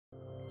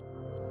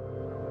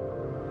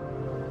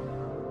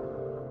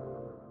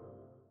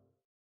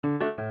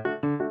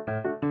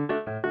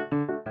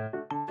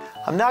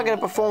I'm now going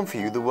to perform for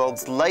you the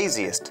world's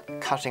laziest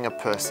cutting a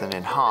person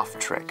in half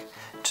trick.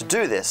 To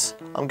do this,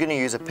 I'm going to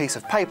use a piece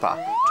of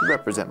paper to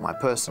represent my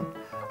person.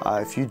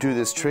 If you do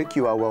this trick,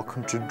 you are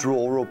welcome to draw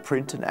or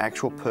print an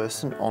actual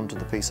person onto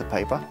the piece of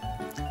paper.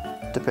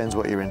 Depends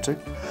what you're into.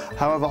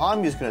 However,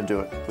 I'm just going to do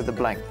it with a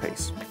blank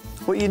piece.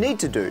 What you need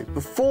to do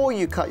before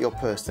you cut your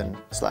person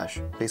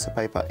 / piece of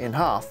paper in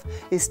half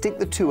is stick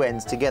the two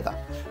ends together.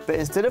 But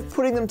instead of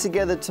putting them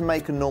together to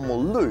make a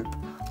normal loop,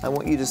 I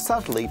want you to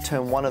subtly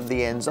turn one of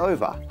the ends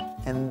over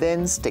and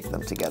then stick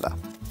them together.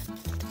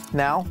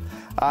 Now,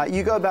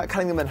 you go about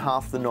cutting them in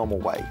half the normal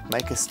way.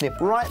 Make a snip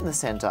right in the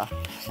center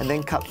and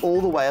then cut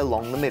all the way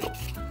along the middle.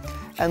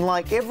 And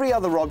like every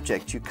other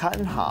object you cut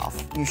in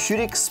half, you should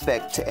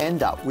expect to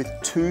end up with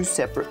two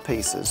separate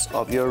pieces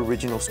of your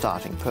original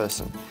starting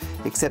person.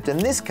 Except in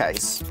this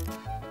case,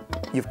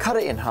 you've cut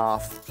it in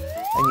half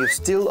and you've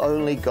still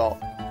only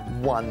got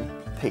one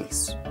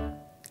piece.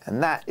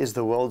 And that is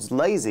the world's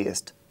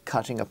laziest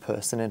cutting a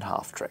person in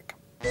half trick.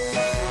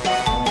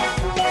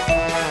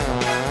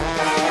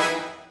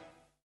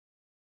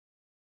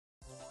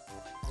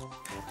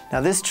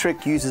 Now this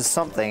trick uses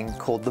something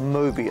called the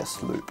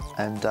Mobius loop,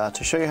 and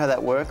to show you how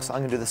that works, I'm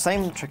going to do the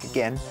same trick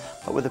again,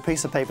 but with a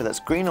piece of paper that's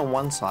green on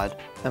one side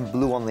and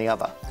blue on the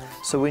other.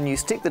 So when you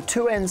stick the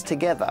two ends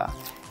together,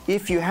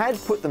 if you had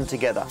put them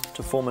together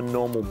to form a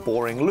normal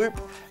boring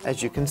loop,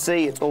 as you can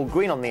see, it's all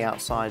green on the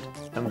outside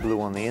and blue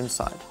on the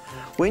inside.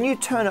 When you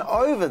turn it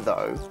over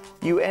though,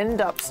 you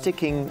end up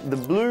sticking the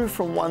blue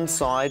from one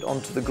side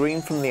onto the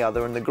green from the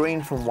other and the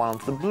green from one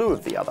onto the blue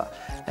of the other.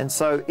 And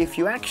so if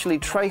you actually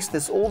trace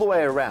this all the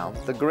way around,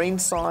 the green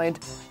side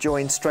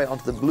joins straight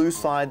onto the blue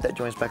side, that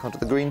joins back onto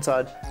the green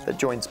side, that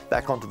joins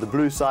back onto the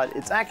blue side.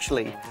 It's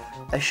actually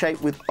a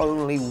shape with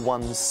only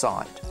one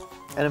side.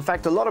 And in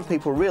fact, a lot of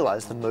people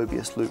realize the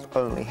Mobius loop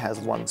only has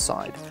one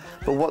side.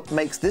 But what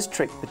makes this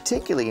trick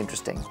particularly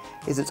interesting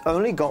is it's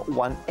only got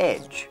one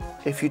edge.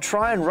 If you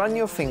try and run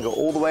your finger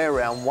all the way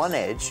around one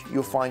edge,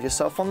 you'll find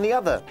yourself on the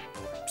other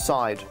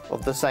side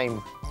of the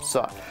same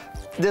side.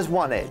 There's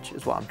one edge,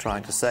 is what I'm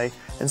trying to say.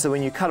 And so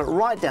when you cut it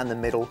right down the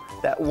middle,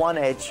 that one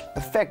edge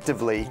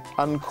effectively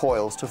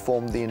uncoils to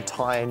form the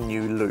entire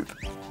new loop.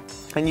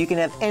 And you can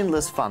have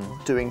endless fun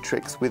doing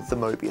tricks with the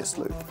Mobius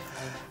loop.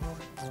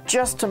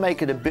 Just to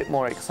make it a bit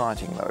more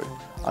exciting though,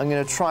 I'm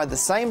going to try the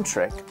same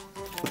trick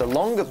with a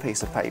longer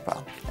piece of paper,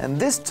 and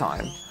this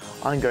time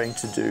I'm going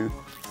to do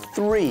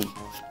 3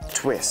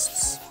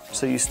 twists.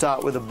 So you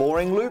start with a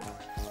boring loop,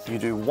 you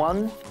do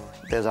 1,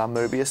 there's our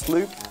Mobius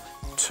loop,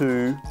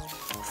 2,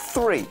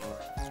 3.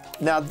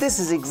 Now this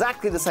is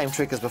exactly the same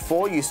trick as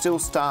before, you still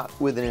start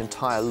with an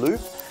entire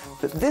loop,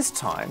 but this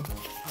time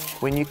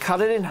when you cut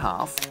it in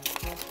half,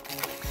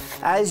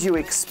 as you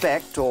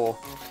expect or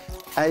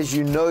as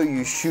you know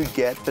you should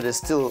get but is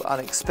still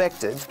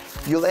unexpected,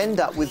 you'll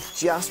end up with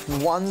just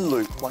one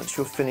loop once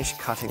you're finished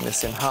cutting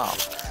this in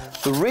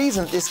half. The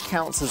reason this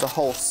counts as a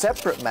whole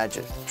separate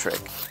magic trick,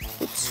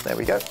 oops, there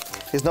we go,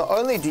 is not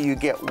only do you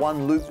get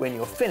one loop when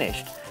you're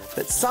finished,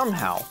 but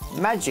somehow,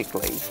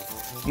 magically,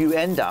 you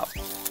end up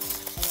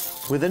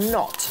with a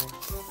knot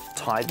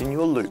tied in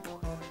your loop.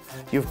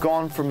 You've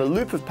gone from a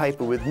loop of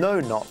paper with no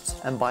knots,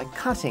 and by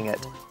cutting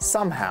it,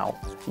 somehow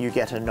you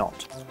get a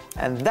knot.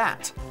 And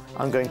that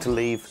I'm going to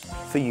leave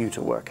for you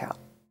to work out.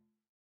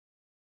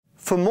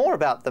 For more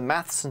about the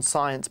maths and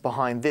science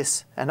behind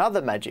this and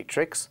other magic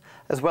tricks,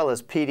 as well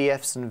as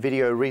PDFs and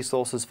video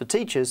resources for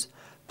teachers,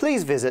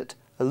 please visit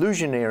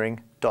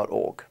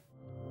illusioneering.org.